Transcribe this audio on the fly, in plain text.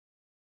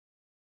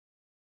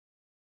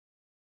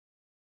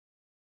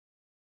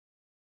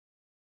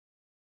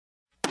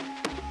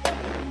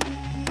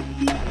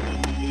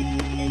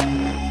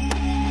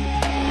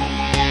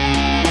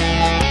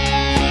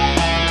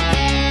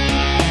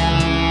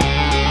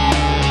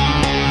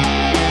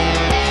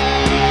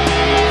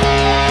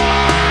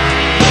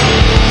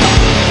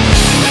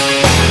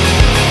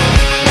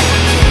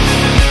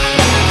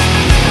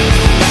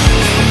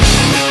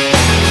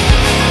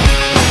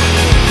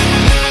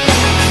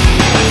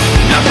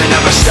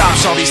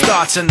house, all these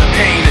thoughts and the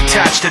pain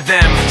attached to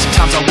them.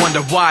 Sometimes I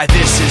wonder why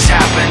this is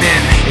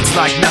happening. It's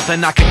like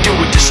nothing I can do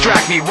would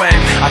distract me when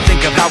I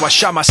think of how I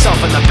shot myself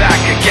in the back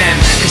again.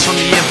 Cause from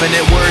the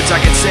infinite words I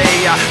can say,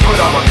 I put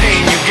all the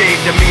pain you gave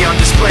to me on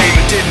display,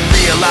 but didn't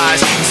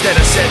realize instead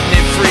of setting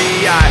it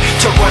free, I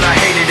took what I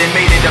hated and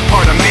made it a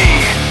part of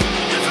me.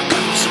 Never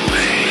goes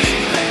away,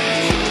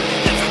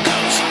 never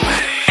goes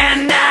away.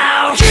 And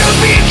now you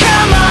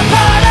become a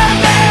part of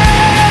me.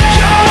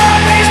 You'll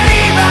always be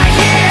right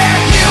here.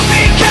 You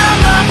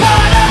become a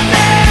part of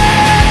me.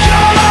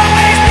 You'll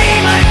always be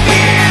my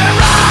fear.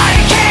 I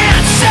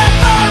can't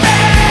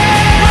separate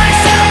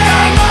myself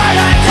from what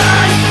I've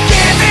done.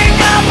 Giving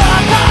up a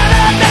part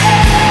of me.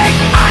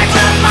 I've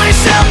let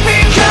myself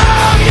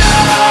become you.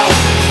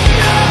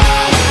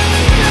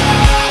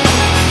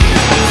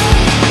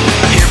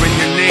 Hearing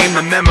your name,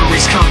 the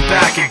memories come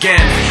back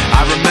again.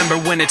 I remember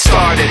when it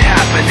started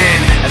happening.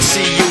 I'd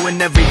see you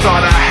in every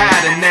thought I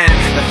had, and then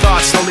the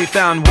thoughts slowly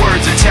found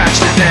words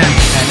attached to them.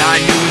 And I